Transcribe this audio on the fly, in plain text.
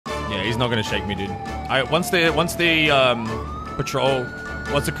Yeah, he's not gonna shake me, dude. Once the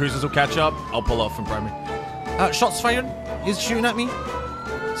cruisers will catch up, I'll pull off from primary. Shots fired. He's shooting at me.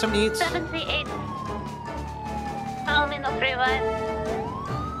 78. 78. Follow me in the freeway.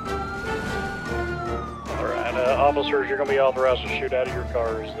 Alright, officers, you're going to be authorized to shoot out of your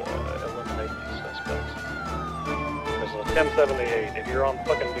cars, eliminate these suspects. This is a 1078. If you're on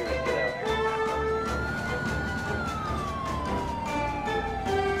fucking duty, get out here.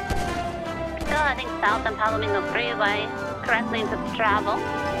 Still heading south and following the freeway. Correct lane to travel.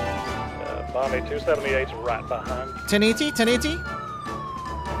 Bombay 278's right behind. 1080, 1080.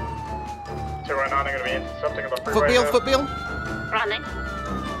 219 are going to be intercepting on the freeway. Footbill. Running.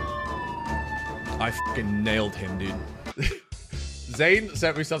 I fucking nailed him, dude. Zane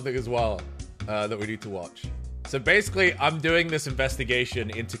sent me something as well that we need to watch. So basically, I'm doing this investigation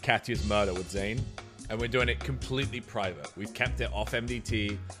into Katya's murder with Zane, and we're doing it completely private. We've kept it off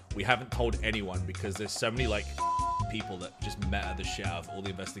MDT. We haven't told anyone because there's so many like people that just matter the shit out of all the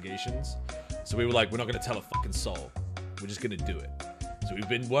investigations. So we were like, we're not gonna tell a fucking soul. We're just gonna do it. So we've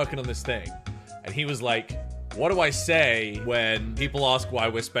been working on this thing, and he was like, what do I say when people ask why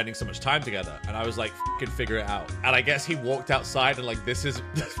we're spending so much time together? And I was like, fucking figure it out. And I guess he walked outside and like, this is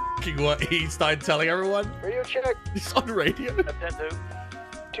fucking what he started telling everyone. Radio check. He's on radio.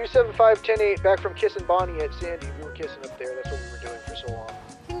 275-108 back from kissing Bonnie at Sandy. We were kissing up there. That's what we were doing for so long.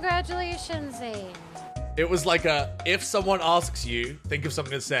 Congratulations, Zane. It was like if someone asks you, think of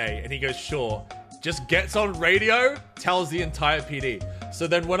something to say, and he goes, sure, just gets on radio, tells the entire PD. So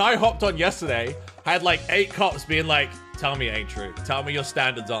then when I hopped on yesterday, I had like 8 cops being like, tell me it ain't true. Tell me your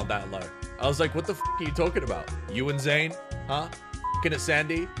standards aren't that low. I was like, what the f are you talking about? You and Zane? Huh? F***ing at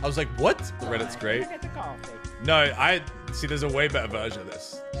Sandy? I was like, what? Reddit's great. No, see, there's a way better version of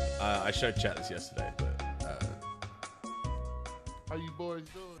this. I showed chat this yesterday, but... How you boys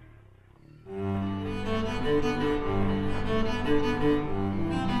doing?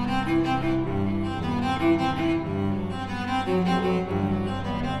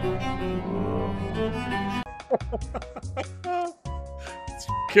 It's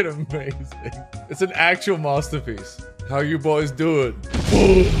fucking amazing. It's an actual masterpiece. How you boys doing?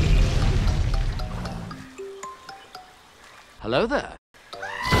 Hello there.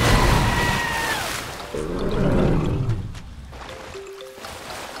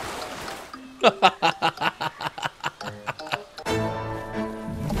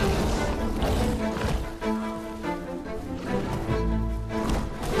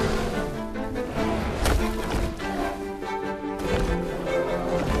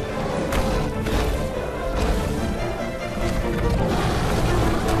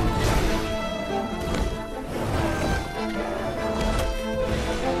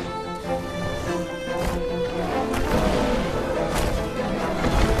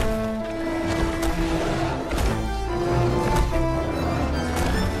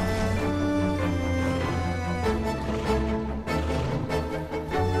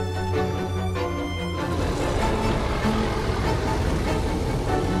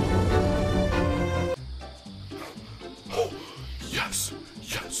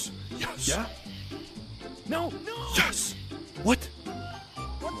 Yeah? No. Yes. What?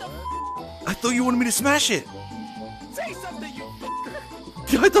 What the? I thought you wanted me to smash it. Say something, you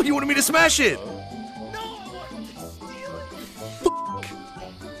fucker. I thought you wanted me to smash it. No, I wanted to steal it. Fuck.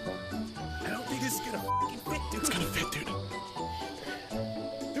 I don't think this is gonna fucking fit, dude. It's gonna fit, dude.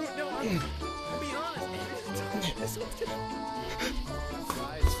 Dude, no, I'll be honest, man. This one's gonna...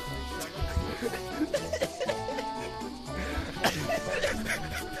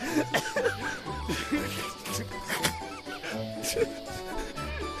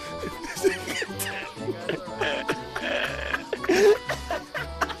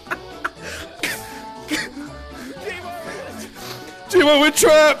 Timo, we're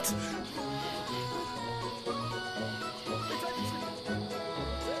trapped!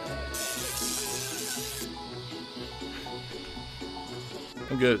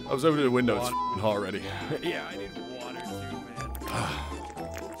 I'm good. I was over to the window. It's f***ing hot already. Yeah, I need water too, man.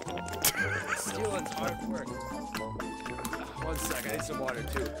 Stealing's hard work. 1 second, I need some water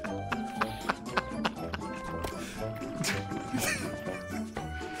too.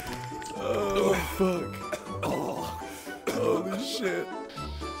 Oh, fuck. Oh, holy shit.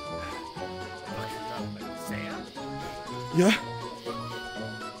 Sam? Yeah?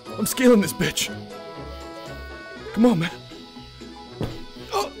 I'm scaling this bitch. Come on, man.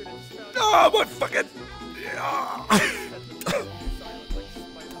 Oh, oh my fucking...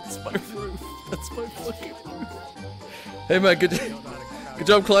 That's my roof. That's my fucking roof. Hey, man, good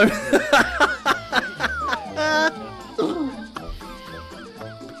job climbing.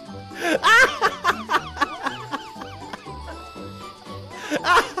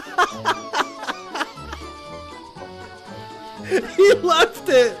 He left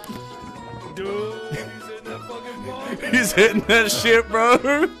it. Dude, he's in that fucking bar. He's hitting that shit, bro.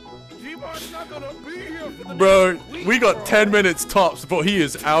 G-Bar's not gonna be here for the Bro, next week, we got bro. 10 minutes tops, but he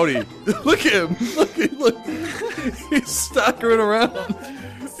is outie. Look at him. Look. He's staggering around.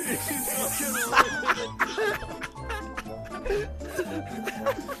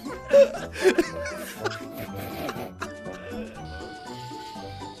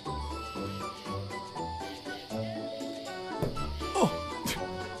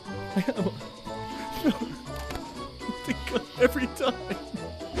 Every time.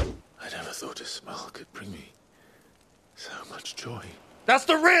 I never thought a smile could bring me so much joy. That's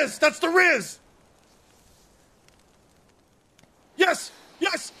the Riz! That's the Riz! Yes!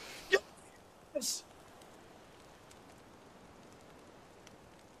 Yes! Yes!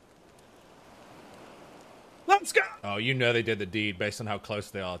 Let's go! Oh, you know they did the deed based on how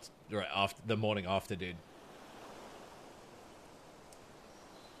close they are right after the morning after, dude.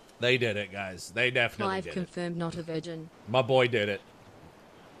 They did it, guys. They definitely Clive did confirmed not a virgin. it. My boy did it.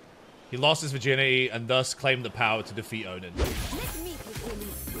 He lost his virginity and thus claimed the power to defeat Odin.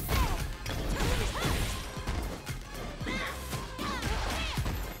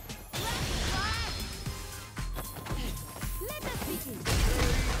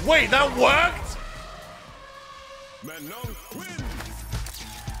 Wait, that worked?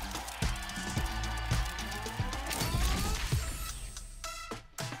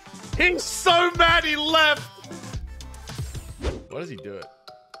 He's so mad he left. Why does he do it?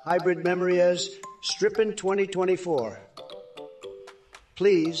 Hybrid memory as Strippin 2024.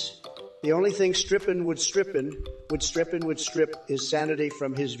 Please, the only thing Strippin would strip is sanity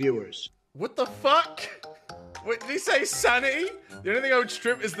from his viewers. What the fuck? Wait, did he say sanity? The only thing I would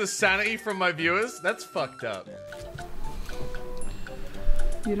strip is the sanity from my viewers? That's fucked up.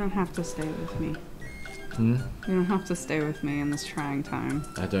 You don't have to stay with me. Hmm? You don't have to stay with me in this trying time.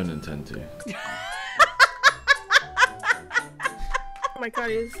 I don't intend to. Oh my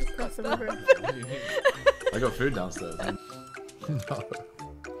god, he's crossing over. I got food downstairs. No.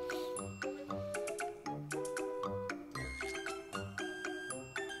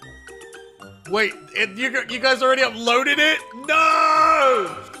 Wait, you guys already uploaded it?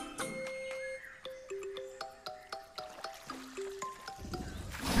 No!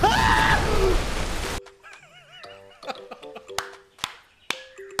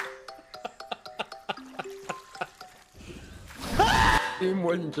 Steam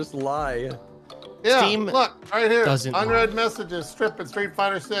wouldn't just lie. Yeah, Steam look, right here. doesn't Unread lie. messages, Strippin, Street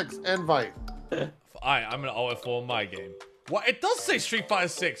Fighter 6, invite. I'm gonna OF4 my game. What? It does say Street Fighter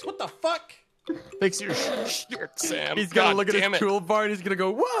 6. What the fuck? Fix your shit, Sam. He's gonna God look at damn his it. toolbar and he's gonna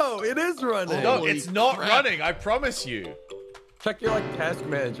go, whoa, it is running. No, Holy it's not crap. running. I promise you. Check your like task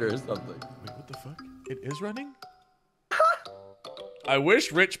manager or something. Wait, what the fuck? It is running? I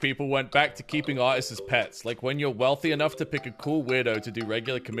wish rich people went back to keeping artists as pets. Like when you're wealthy enough to pick a cool weirdo to do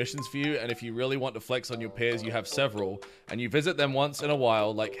regular commissions for you, and if you really want to flex on your peers, you have several, and you visit them once in a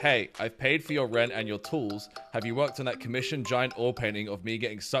while, like, hey, I've paid for your rent and your tools. Have you worked on that commissioned giant oil painting of me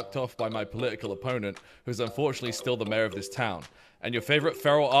getting sucked off by my political opponent, who's unfortunately still the mayor of this town? And your favorite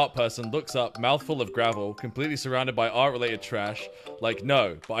feral art person looks up, mouthful of gravel, completely surrounded by art-related trash, like,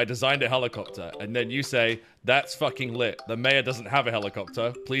 no, but I designed a helicopter. And then you say, that's fucking lit. The mayor doesn't have a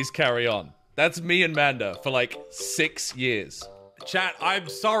helicopter. Please carry on. That's me and Manda for like 6 years. Chat, I'm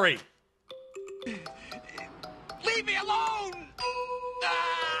sorry. Leave me alone!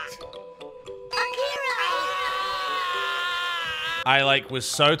 I like was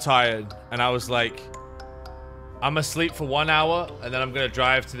so tired and I was like, I'm gonna sleep for 1 hour and then I'm gonna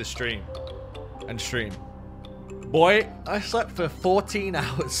drive to the stream and stream. Boy, I slept for 14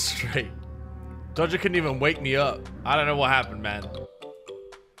 hours straight. Dodger couldn't even wake me up. I don't know what happened, man.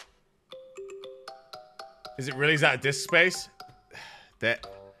 Is it really that disk space? That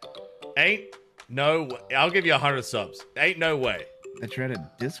ain't no way. I'll give you 100 subs. Ain't no way. That you're out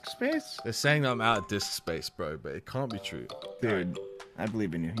of disk space? They're saying that I'm out of disk space, bro, but it can't be true. Dude, I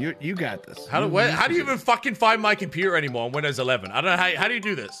believe in you. You got this. How do you even fucking find my computer anymore on Windows 11? I don't know how do you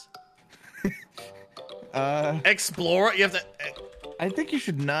do this? Explorer? You have to... I think you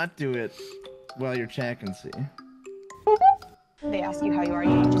should not do it while your chat can see. They ask you how you are,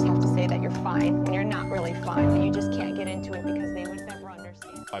 you just have to say that you're fine when you're not really fine, but you just can't get into it because they would never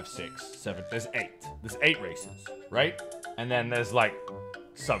understand. 5, 6, 7. There's 8. There's 8 races, right? And then there's like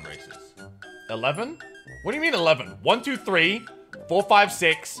sub races. 11? What do you mean 11? 1, 2, 3, 4, 5,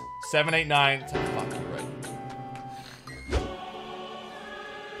 6, 7, 8, 9. 10. Fuck, you're right.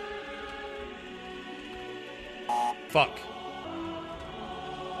 Fuck.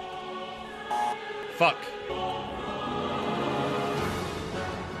 Fuck.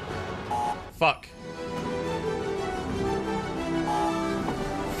 Fuck.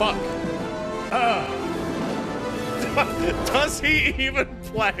 Fuck. Does he even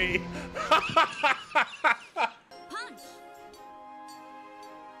play? Punch.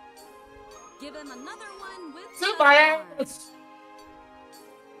 Give him another one with To my ass.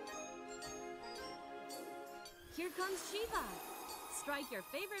 Here comes Shiva. Strike your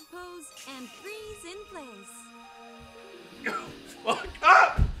favorite pose and freeze in place. Fuck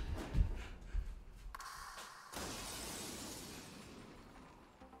up!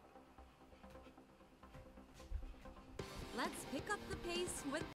 Let's pick up the pace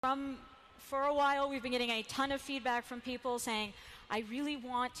with. For a while, we've been getting a ton of feedback from people saying, I really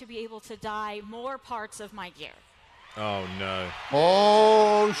want to be able to dye more parts of my gear. Oh no.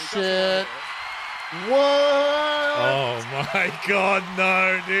 Oh shit. What? Oh my god,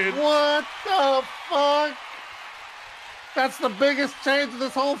 no, dude. What the fuck? That's the biggest change of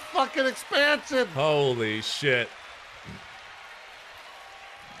this whole fucking expansion. Holy shit.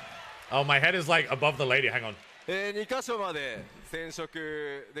 Oh, my head is like above the lady. Hang on. 2箇所まで染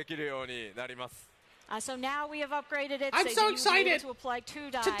色できるようになります。 So now we have upgraded it. I'm so excited to apply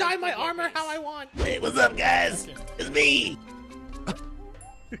two dyes to dye my armor how I want. Hey, what's up, guys? It's me.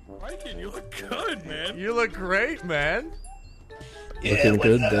 Viking, you look good, man. You look great, man. Looking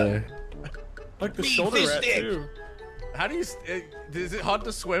good there. Like the Big shoulder fish wrap, stick. too. How do you... is it hard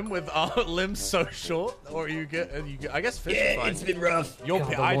to swim with limbs so short? Or you get... I guess fish is fine. It's been rough. Your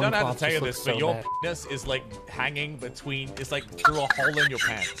God, the I don't have loincloth to tell you just this, looks but so your bad. penis is like hanging between... It's like through a hole in your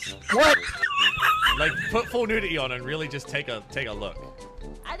pants. What? Like, put full nudity on and really just take a look.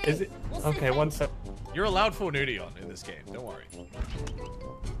 Is it? Okay, one sec. You're allowed full nudity on in this game. Don't worry.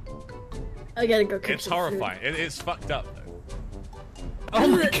 I gotta go cook It's some horrifying. It's fucked up, though. Oh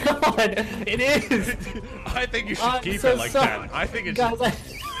my god, it is. I think you should I'm keep so it like sorry. that. I think it Guys, should.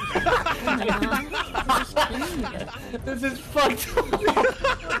 This is fucked up.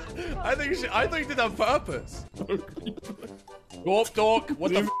 I think you should. I think you did that on purpose. Gorp Dork,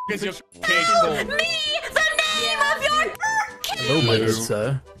 what the f is your cage called? Me, the name of your kid. Hello, my good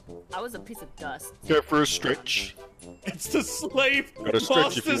sir. I was a piece of dust. Go for a stretch. It's the slave Gotta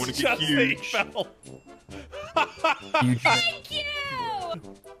stretch if you master's want to get just they huge. fell. Thank you.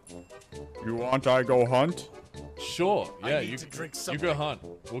 You want I go hunt? Sure. Yeah, need you to drink you go hunt.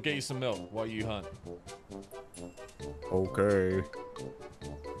 We'll get you some milk while you hunt. Okay.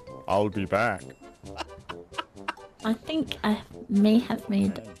 I'll be back. I think I may have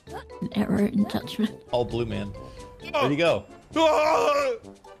made an error in judgment. All blue, man. Where'd he go?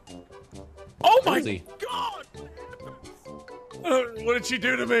 Oh my Where is he? god! What did she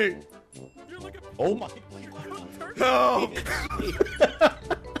do to me? Oh my. Help!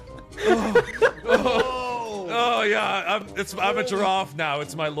 Oh yeah, I'm a giraffe now.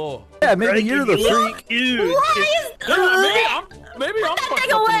 It's my law. Yeah, maybe you're the freak. Maybe I'm Put that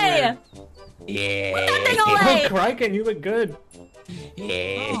thing away! Yeah. Put that thing away! Kraken, you look good.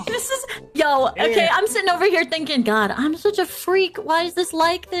 Yeah. This is okay. I'm sitting over here thinking, God, I'm such a freak. Why is this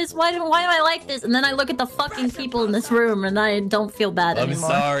like this? Why am I like this? And then I look at the fucking people in this room, and I don't feel bad I'm anymore.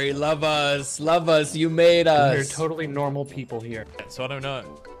 sorry. Love us. Love us. You made us. We're totally normal people here. So I don't know.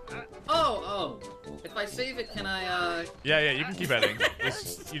 Oh. If I save it, can I, Yeah, you can keep editing.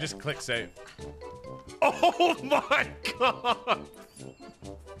 You just click save. Oh my god!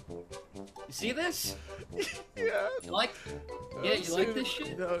 You see this? Yeah. You like? Yeah, you like this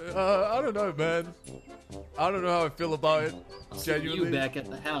shit? I don't know, man. I don't know how I feel about it. I'll see you Genuinely. back at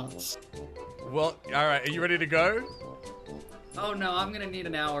the house. Well, all right. Are you ready to go? Oh no, I'm gonna need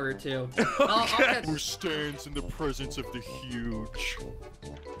an hour or two. Who stands in the presence of the huge?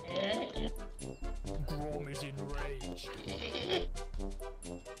 Grom is enraged.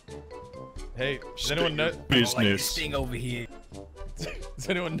 Hey, does anyone know? Business. Thing over here. Does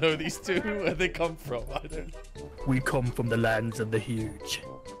anyone know these two? Where they come from? I don't. We come from the lands of the huge.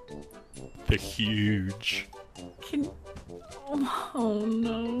 The huge. Oh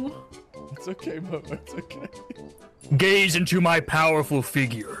no. It's okay, Mo. It's okay. Gaze into my powerful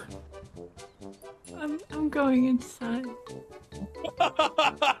figure. I'm going inside.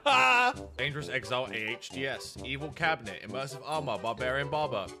 Dangerous Exile AHDS, Evil Cabinet, Immersive Armor, Barbarian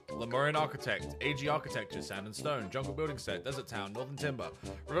Barber, Lemurian Architect, AG Architecture, Sand and Stone, Jungle Building Set, Desert Town, Northern Timber,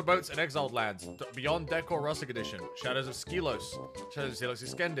 Riverboats and Exiled Lands, Beyond Decor Rustic Edition, Shadows of Skelos, Shadows of Helix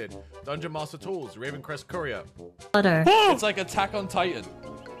Extended, Dungeon Master Tools, Ravencrest Courier. Butter. It's like Attack on Titan.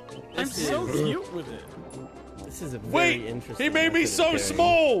 I'm so cute with it. This is a very Wait, interesting. he made me so character.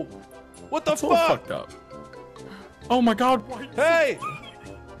 small! What the That's all fuck? fucked up. Oh my god, why? Hey!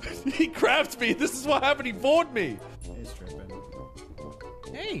 He grabbed me. This is what happened. He bored me. Hey, Strippin.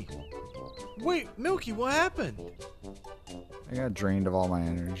 Hey. Wait, Milky, what happened? I got drained of all my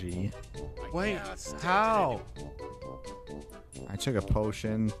energy. Wait, how? I took a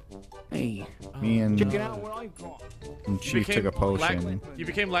potion. Hey. Me and, Check it out what I got. and Chief took a potion. You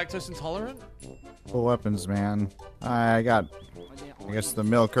became lactose intolerant? Full weapons, man. I guess the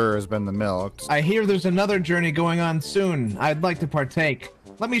milker has been the milked. I hear there's another journey going on soon. I'd like to partake.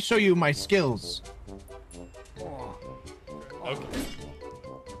 Let me show you my skills. Okay.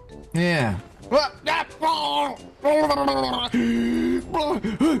 Yeah.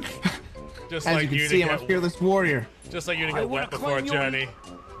 Just As like you can you see, to I'm a get, fearless warrior. just like you to get wet before a journey.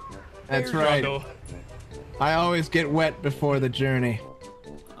 That's right. Grundle. I always get wet before the journey.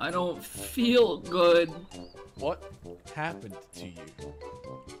 I don't feel good. What happened to you?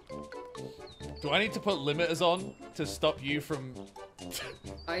 Do I need to put limiters on to stop you from...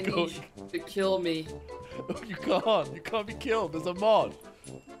 I need you to kill me. You can't. You can't be killed. There's a mod.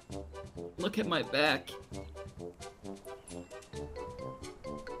 Look at my back.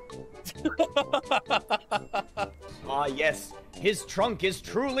 Ah, yes. His trunk is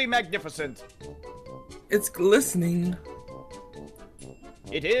truly magnificent. It's glistening.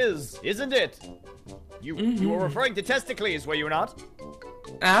 It is, isn't it? You were referring to testicles, were you not?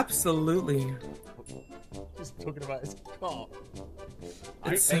 Absolutely. He's talking about his cock.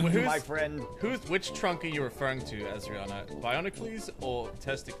 My friend. Which trunk are you referring to, Azriana? Bionicles or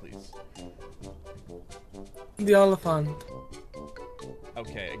testicles? The elephant.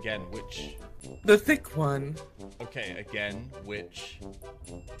 Okay, again, which? The thick one. Okay, again, which?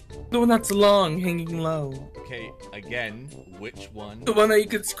 The one that's long, hanging low. Okay, again, which one? The one that you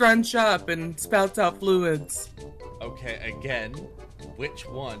could scrunch up and spout out fluids. Okay, again, which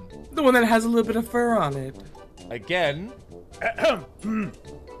one? The one that has a little bit of fur on it. Again,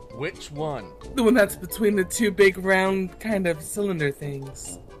 which one? The one that's between the two big round kind of cylinder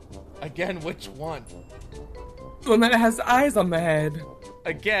things. Again, which one? The one that has eyes on the head.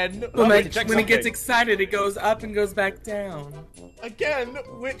 Again, when it gets excited, it goes up and goes back down. Again,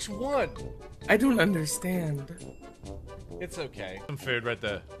 which one? I don't understand. It's okay. Some food right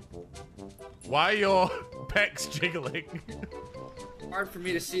there. Why are your pecs jiggling? Hard for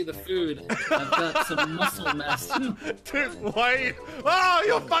me to see the food. I've got some muscle mass. Dude, why? Oh,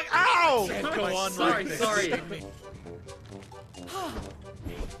 you're fuck! Ow! Can't go on sorry, like sorry.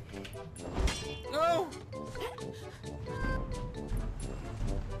 No.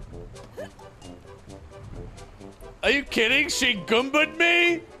 Are you kidding? She goomba'd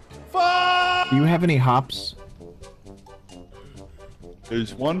me? Fuck! Do you have any hops?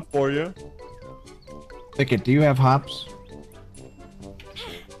 There's one for you. Thicket, do you have hops?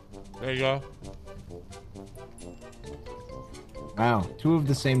 There you go. Wow, two of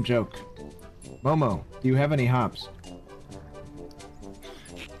the same joke. Momo, do you have any hops?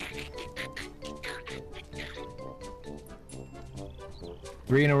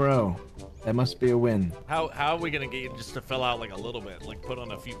 Three in a row. That must be a win. How are we gonna get you just to fill out like a little bit, like put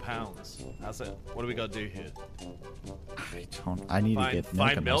on a few pounds? How's it? What do we gotta do here? I need to get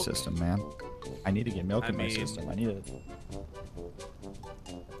milk in my milk? system, man. I need to get milk in my system.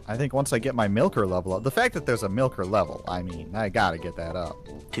 I think once I get my milker level up, the fact that there's a milker level, I mean, I gotta get that up.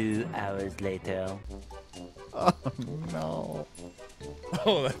 2 hours later. Oh no.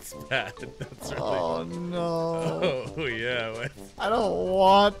 Oh, that's bad. That's really... Oh no. Oh yeah. Wait. I don't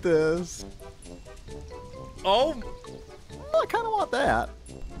want this. Oh. Well, I kind of want that.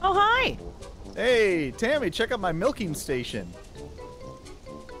 Oh hi. Hey, Tammy, check out my milking station.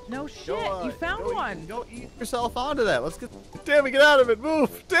 No shit, you found one. Go eat yourself onto that. Let's get. Tammy, get out of it.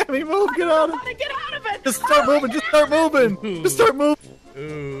 Move. Tammy, move. Get out of it. Get out of it. Just start moving. Just start moving. Just start moving.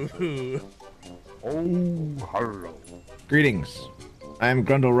 Ooh. Oh, hello. Greetings. I am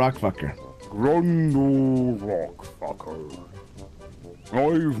Grundle Rockfucker. Grundle Rockfucker.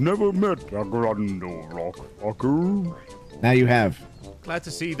 I've never met a Grundle Rockfucker. Now you have. Glad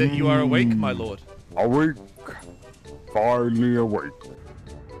to see that you are awake, my lord. Awake. Finally awake.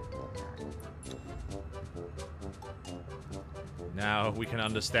 Now we can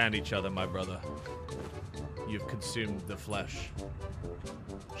understand each other, my brother. You've consumed the flesh.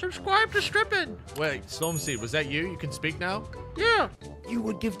 Subscribe to Strippin! Wait, Stormseed, was that you? You can speak now? Yeah. You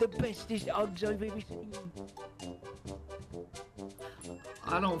would give the bestest hugs I've ever seen.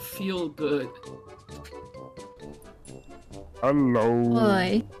 I don't feel good. Hello.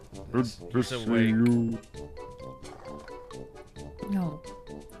 Hi. Good to see you. No.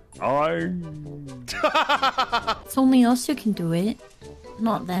 I. It's only us who can do it,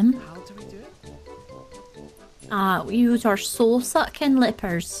 not them. How do we do it? We use our soul-sucking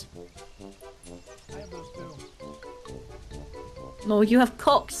lippers. No, you have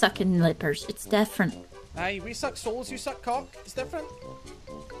cock-sucking lippers. It's different. Hey, we suck souls, you suck cock. It's different.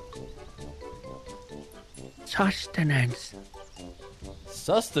 Sustenance.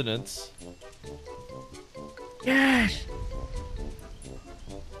 Sustenance? Yes.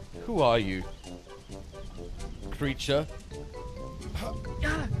 Who are you? Creature?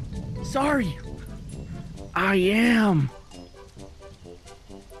 Sorry. I am.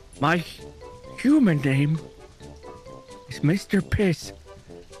 My human name is Mr. Piss.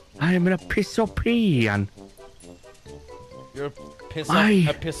 I am a pissopian. You're a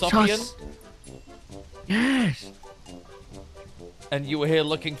pissopian? Yes. And you were here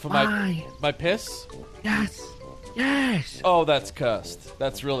looking for my piss? Yes. Yes. Oh, that's cursed.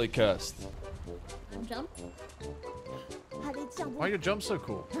 That's really cursed. Jump. Why your jump so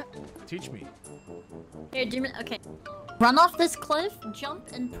cool? Teach me. Here, do me. Okay. Run off this cliff, jump,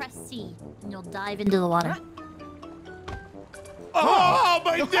 and press C, and you'll dive into the water. Oh,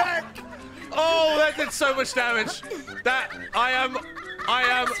 my neck! Oh, that did so much damage. I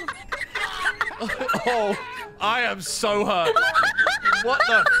am so hurt. What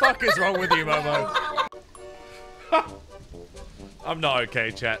the fuck is wrong with you, Momo? I'm not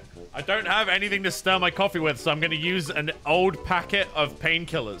okay, chat. I don't have anything to stir my coffee with, so I'm gonna use an old packet of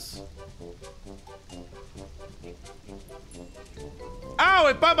painkillers. Ow,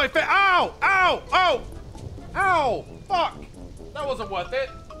 it burned my face. Ow, ow, oh, ow, fuck. That wasn't worth it.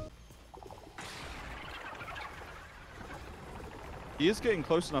 He is getting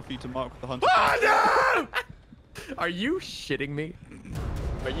close enough for you to mark the hunter. Oh, no! Are you shitting me?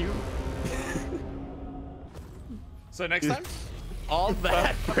 Are you? So next time? All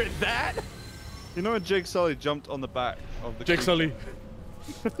that for that? You know when Jake Sully jumped on the back of the Jake Sully.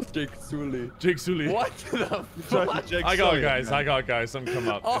 Jake Sully. Jake Sully. What the fuck? I got it, guys. I got it, guys. I'm come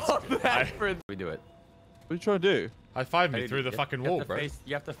up. All that for we do it. What are you trying to do? High five me through the fucking wall, bro.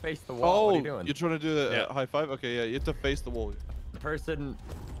 You have to face the wall. What are you doing? You're trying to do the high five? Okay, yeah, you have to face the wall. The person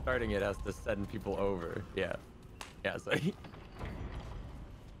starting it has to send people over. Yeah. Yeah, so...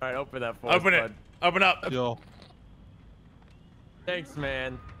 Alright, open that for us, Open it. bud. Open up. Yo. Thanks,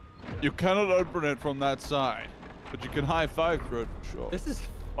 man. You cannot open it from that side, but you can high five through it for sure. This is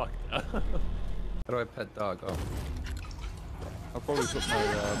fucked up. How do I pet dog? Oh. I'll probably put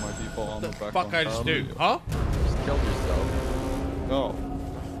my default armor back Fuck on. I just do? Huh? Just killed yourself. No.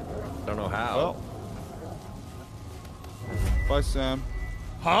 Don't know how. Well. Bye, Sam.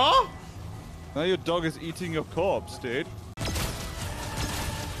 Huh? Now your dog is eating your corpse, dude.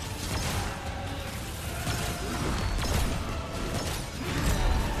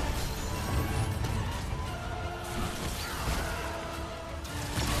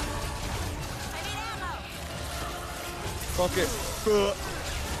 Fuck it.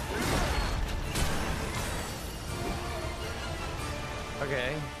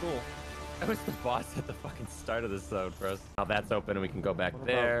 Okay, cool. That was the boss at the fucking start of this zone for us. Now that's open and we can go back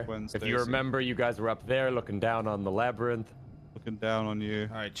there. If you remember, you guys were up there looking down on the labyrinth. Looking down on you.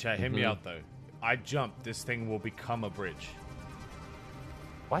 All right, chat, hit me out though. I jump, this thing will become a bridge.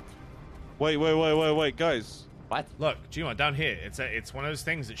 What? Wait, guys. What? Look, Gmo, down here. It's one of those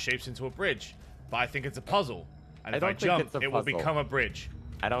things that shapes into a bridge, but I think it's a puzzle. And if I jump, it will become a bridge.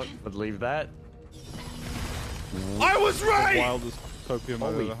 I don't believe that. I was right! The wildest copium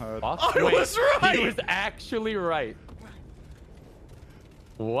I've ever heard. I was right! He was actually right.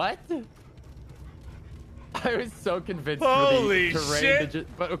 What? I was so convinced Holy for the terrain shit! to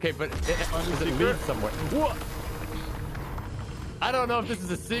just... But okay, but does it lead somewhere? What? I don't know if this is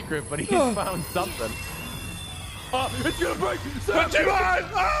a secret, but he found something. Oh, it's gonna break! But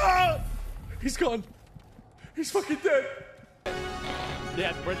ah! He's gone. He's fucking dead.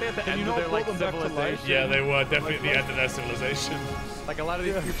 Yeah, weren't they at the end of their like civilization? Yeah, they were definitely at the end of their civilization. Like a lot of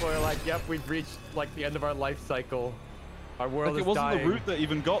these people are like, yep, we've reached like the end of our life cycle. Our world like, is it wasn't dying. the route that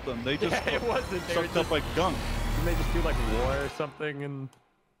even got them. They just it wasn't. They sucked up like gunk. Didn't they just do like war or something? And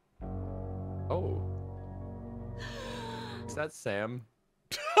oh, is that Sam?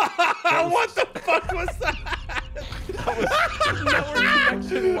 What the fuck was that? That was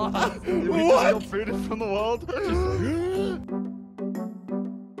connection lost. Did we just get booted from the world?